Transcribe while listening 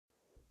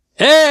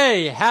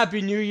Hey,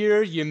 Happy New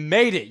Year. You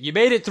made it. You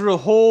made it through a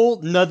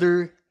whole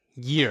nother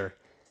year.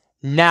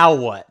 Now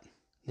what?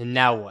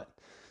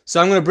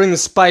 So I'm going to bring the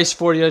spice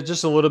for you,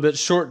 just a little bit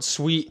short,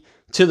 sweet,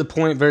 to the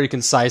point, very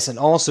concise, and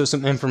also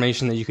some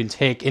information that you can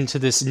take into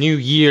this new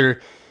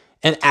year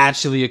and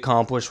actually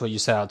accomplish what you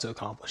set out to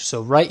accomplish.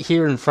 So right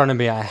here in front of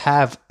me, I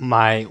have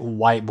my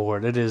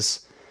whiteboard. It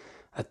is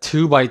a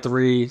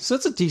 2x3, so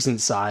it's a decent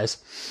size.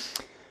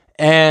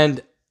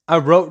 And I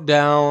wrote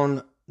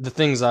down the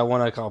things I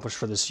want to accomplish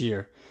for this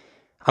year.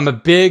 I'm a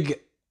big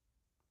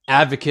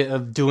advocate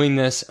of doing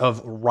this,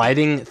 of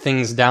writing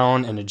things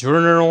down in a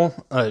journal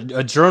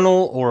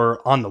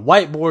or on the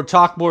whiteboard,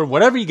 chalkboard,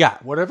 whatever you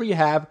got, whatever you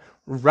have,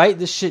 write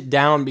this shit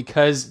down,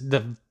 because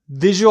the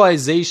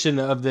visualization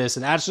of this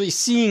and actually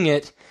seeing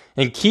it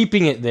and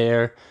keeping it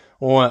there,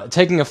 or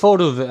taking a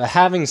photo of it,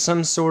 having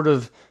some sort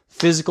of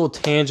physical,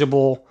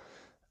 tangible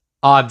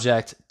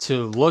object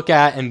to look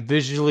at and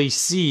visually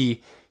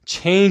see,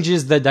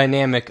 changes the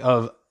dynamic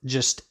of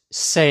just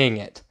saying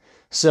it.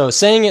 So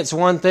saying it's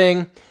one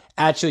thing,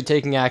 actually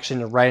taking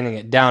action and writing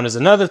it down is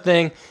another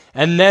thing,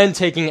 and then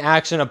taking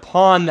action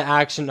upon the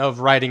action of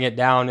writing it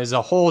down is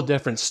a whole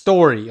different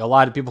story. A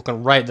lot of people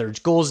can write their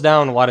goals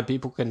down. A lot of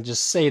people can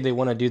just say they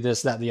want to do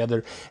this, that, the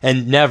other,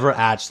 and never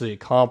actually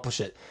accomplish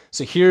it.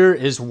 So here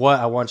is what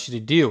I want you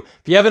to do.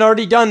 If you haven't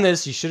already done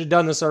this, you should have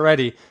done this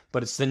already,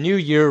 but it's the new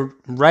year.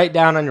 Write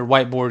down on your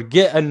whiteboard,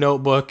 get a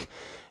notebook,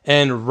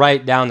 and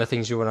write down the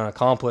things you want to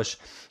accomplish.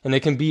 And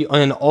it can be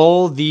in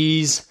all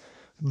these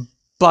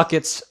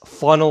buckets,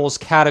 funnels,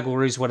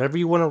 categories, whatever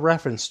you want to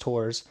reference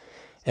towards,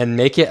 and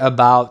make it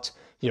about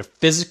your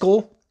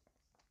physical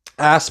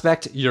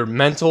aspect, your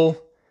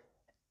mental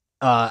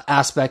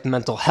aspect,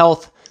 mental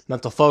health,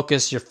 mental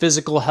focus, your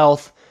physical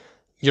health,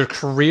 your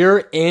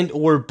career and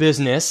or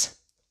business,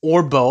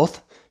 or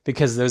both,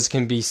 because those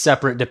can be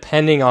separate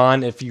depending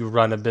on if you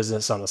run a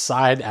business on the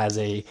side as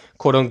a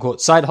quote-unquote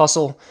side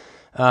hustle,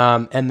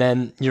 and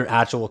then your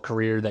actual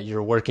career that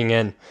you're working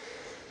in.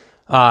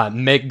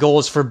 Make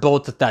goals for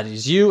both if that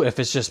is you. If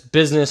it's just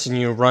business and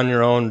you run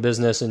your own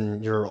business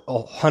and you're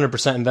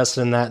 100%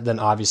 invested in that, then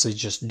obviously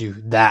just do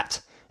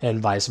that, and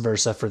vice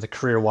versa for the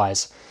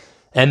career-wise.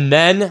 And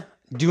then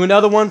do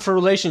another one for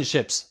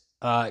relationships.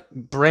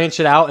 Branch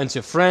it out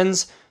into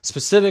friends,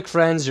 specific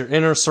friends, your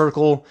inner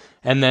circle,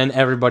 and then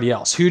everybody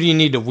else. Who do you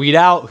need to weed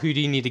out? Who do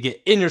you need to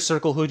get in your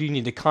circle? Who do you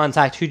need to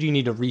contact? Who do you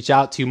need to reach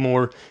out to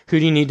more? Who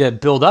do you need to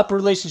build up a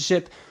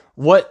relationship?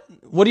 What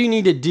do you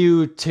need to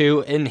do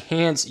to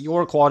enhance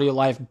your quality of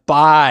life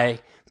by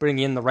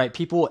bringing in the right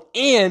people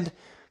and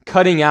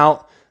cutting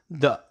out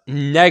the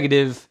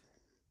negative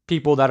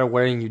people that are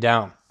wearing you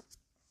down?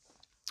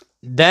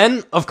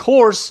 Then, of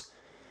course,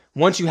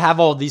 once you have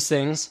all these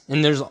things,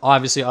 and there's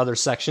obviously other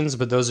sections,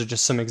 but those are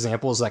just some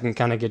examples that can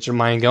kind of get your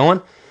mind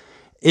going,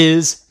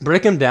 is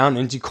break them down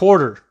into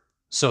quarter.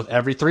 So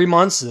every 3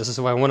 months, this is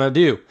what I want to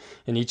do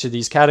in each of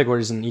these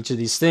categories and each of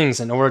these things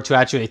in order to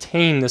actually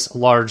attain this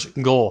large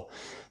goal.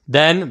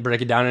 Then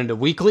break it down into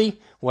weekly,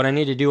 what I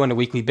need to do on a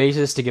weekly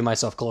basis to get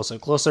myself closer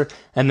and closer,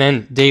 and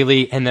then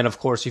daily, and then of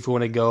course, if you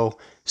want to go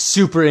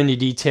super into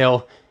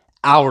detail,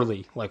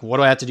 hourly. Like, what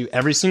do I have to do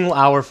every single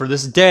hour for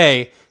this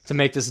day to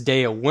make this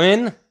day a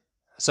win?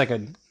 So I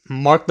can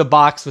mark the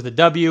box with a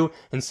W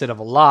instead of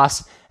a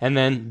loss, and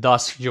then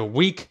thus your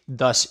week,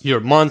 thus your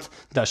month,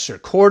 thus your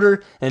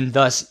quarter, and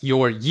thus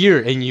your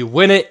year, and you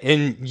win it,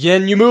 and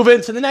then you move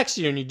into the next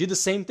year, and you do the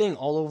same thing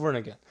all over and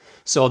again.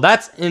 So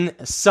that's, in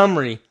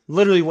summary,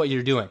 literally what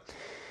you're doing.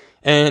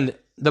 And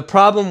the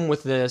problem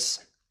with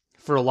this,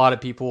 for a lot of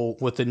people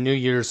with the New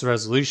Year's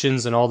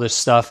resolutions and all this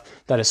stuff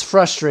that is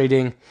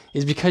frustrating,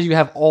 is because you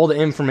have all the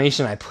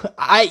information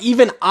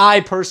I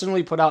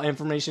personally put out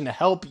information to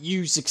help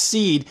you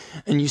succeed,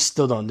 and you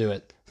still don't do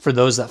it. For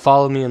those that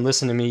follow me and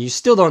listen to me, you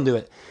still don't do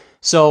it.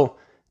 So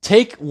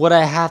take what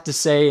I have to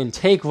say and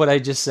take what I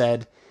just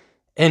said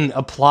and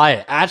apply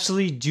it.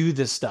 Actually do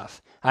this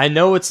stuff. I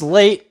know it's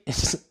late.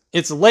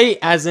 It's late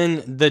as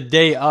in the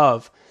day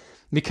of,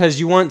 because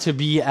you want to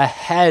be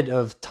ahead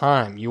of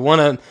time. You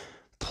want to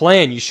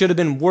plan. You should have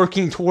been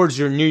working towards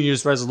your New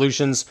Year's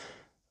resolutions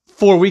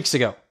 4 weeks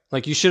ago.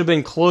 Like, you should have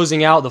been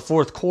closing out the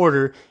fourth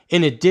quarter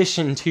in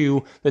addition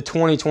to the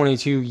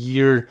 2022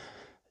 year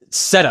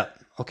setup,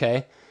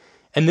 okay?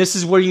 And this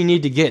is where you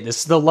need to get.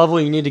 This is the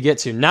level you need to get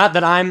to. Not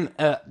that I'm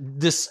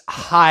this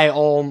high,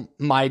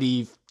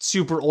 almighty,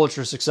 super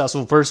ultra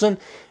successful person.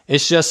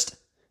 It's just,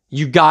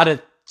 you got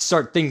to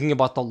start thinking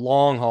about the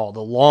long haul, the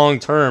long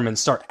term, and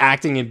start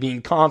acting and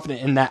being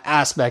confident in that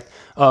aspect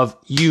of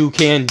you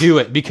can do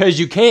it, because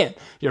you can.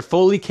 You're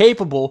fully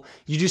capable.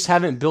 You just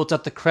haven't built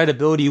up the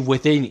credibility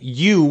within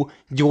you,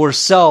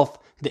 yourself,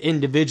 the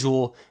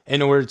individual,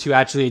 in order to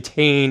actually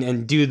attain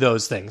and do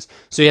those things.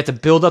 So you have to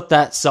build up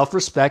that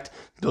self-respect,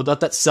 build up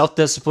that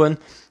self-discipline,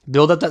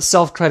 build up that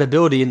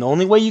self-credibility. And the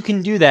only way you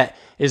can do that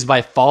is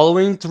by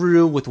following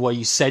through with what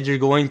you said you're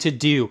going to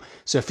do.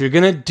 So if you're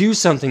going to do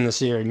something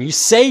this year and you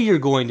say you're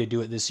going to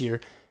do it this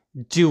year,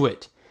 do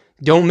it.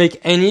 Don't make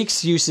any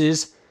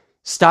excuses.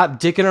 Stop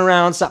dicking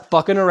around, stop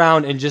fucking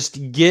around, and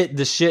just get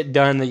the shit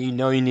done that you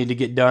know you need to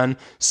get done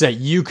so that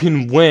you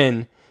can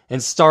win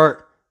and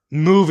start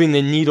moving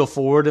the needle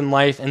forward in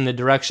life in the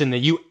direction that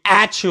you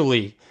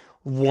actually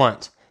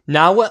want.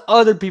 Not what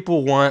other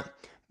people want,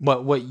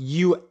 but what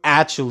you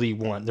actually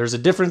want. There's a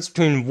difference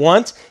between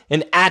want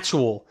and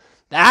actual.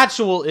 The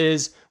actual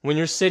is when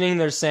you're sitting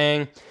there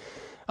saying,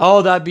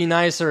 oh, that'd be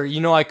nicer.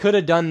 I could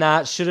have done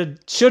that.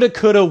 Shoulda,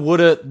 coulda,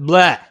 woulda,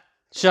 blah.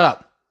 Shut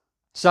up.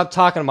 Stop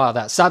talking about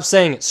that. Stop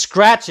saying it.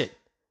 Scratch it.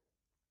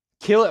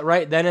 Kill it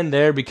right then and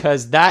there,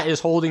 because that is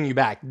holding you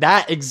back.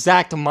 That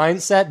exact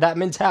mindset, that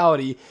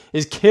mentality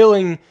is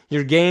killing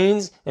your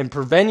gains and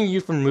preventing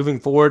you from moving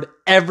forward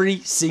every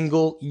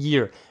single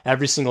year.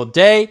 Every single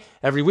day,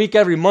 every week,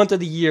 every month of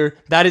the year.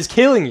 That is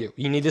killing you.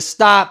 You need to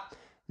stop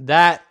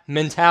that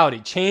mentality.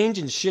 Change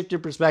and shift your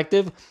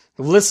perspective.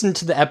 Listen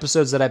to the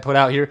episodes that I put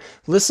out here.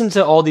 Listen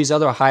to all these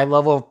other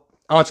high-level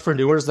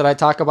entrepreneurs that I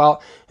talk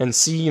about and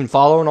see and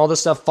follow and all this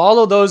stuff.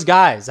 Follow those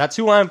guys. That's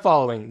who I'm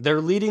following.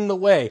 They're leading the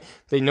way.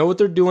 They know what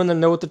they're doing. They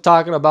know what they're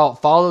talking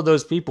about. Follow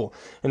those people.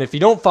 And if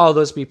you don't follow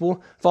those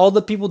people, follow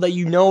the people that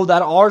you know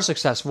that are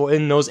successful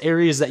in those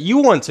areas that you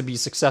want to be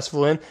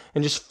successful in,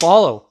 and just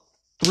follow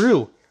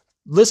through.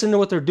 Listen to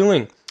what they're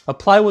doing.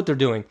 Apply what they're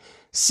doing.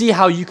 See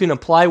how you can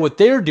apply what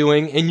they're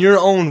doing in your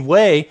own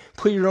way.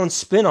 Put your own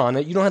spin on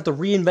it. You don't have to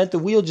reinvent the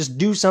wheel. Just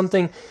do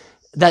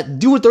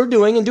what they're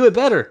doing and do it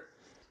better.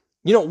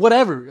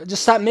 Whatever.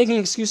 Just stop making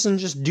excuses and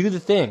just do the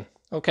thing,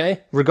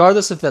 okay?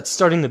 Regardless if that's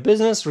starting the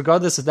business,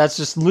 regardless if that's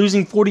just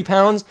losing 40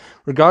 pounds,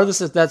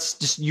 regardless if that's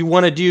just you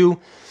want to do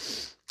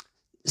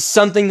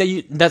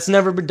something that's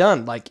never been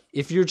done. Like,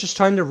 if you're just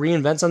trying to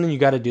reinvent something, you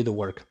got to do the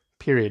work,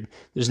 period.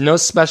 There's no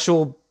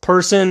special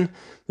person.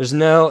 There's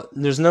no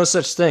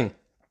such thing.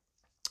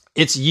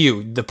 It's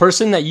you. The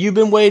person that you've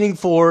been waiting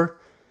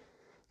for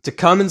to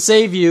come and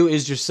save you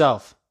is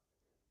yourself.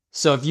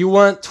 So if you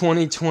want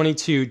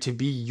 2022 to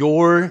be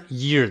your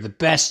year, the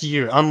best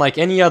year, unlike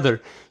any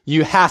other,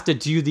 you have to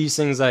do these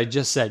things that I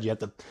just said. You have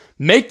to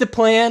make the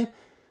plan,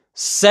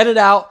 set it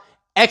out,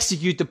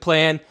 execute the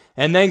plan,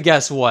 and then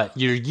guess what?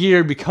 Your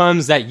year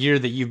becomes that year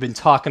that you've been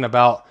talking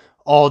about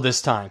all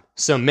this time.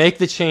 So make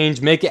the change,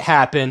 make it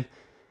happen,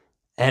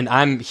 and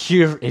I'm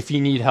here if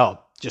you need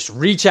help. Just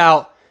reach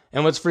out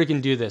and let's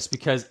freaking do this,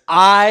 because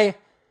I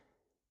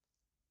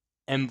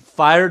am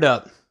fired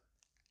up.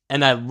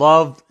 And I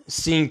love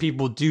seeing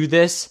people do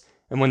this.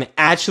 And when they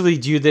actually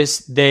do this,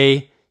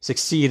 they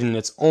succeed. And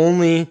it's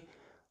only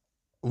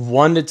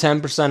 1 to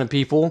 10% of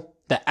people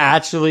that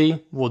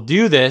actually will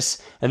do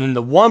this. And then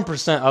the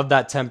 1% of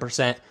that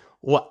 10%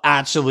 will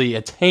actually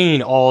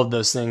attain all of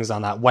those things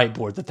on that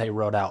whiteboard that they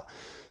wrote out.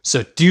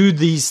 So do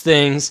these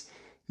things.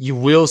 You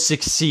will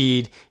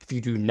succeed if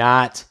you do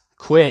not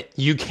quit.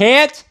 You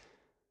can't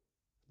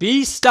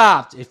be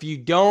stopped if you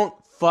don't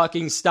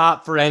fucking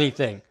stop for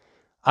anything.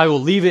 I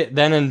will leave it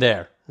then and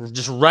there.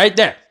 Just right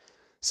there.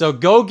 So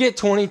go get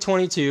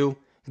 2022.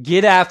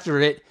 Get after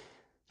it.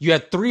 You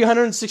have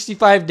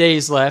 365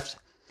 days left.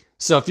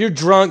 So if you're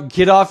drunk,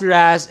 get off your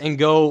ass and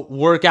go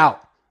work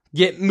out.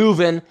 Get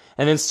moving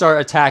and then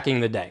start attacking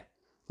the day.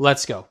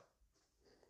 Let's go.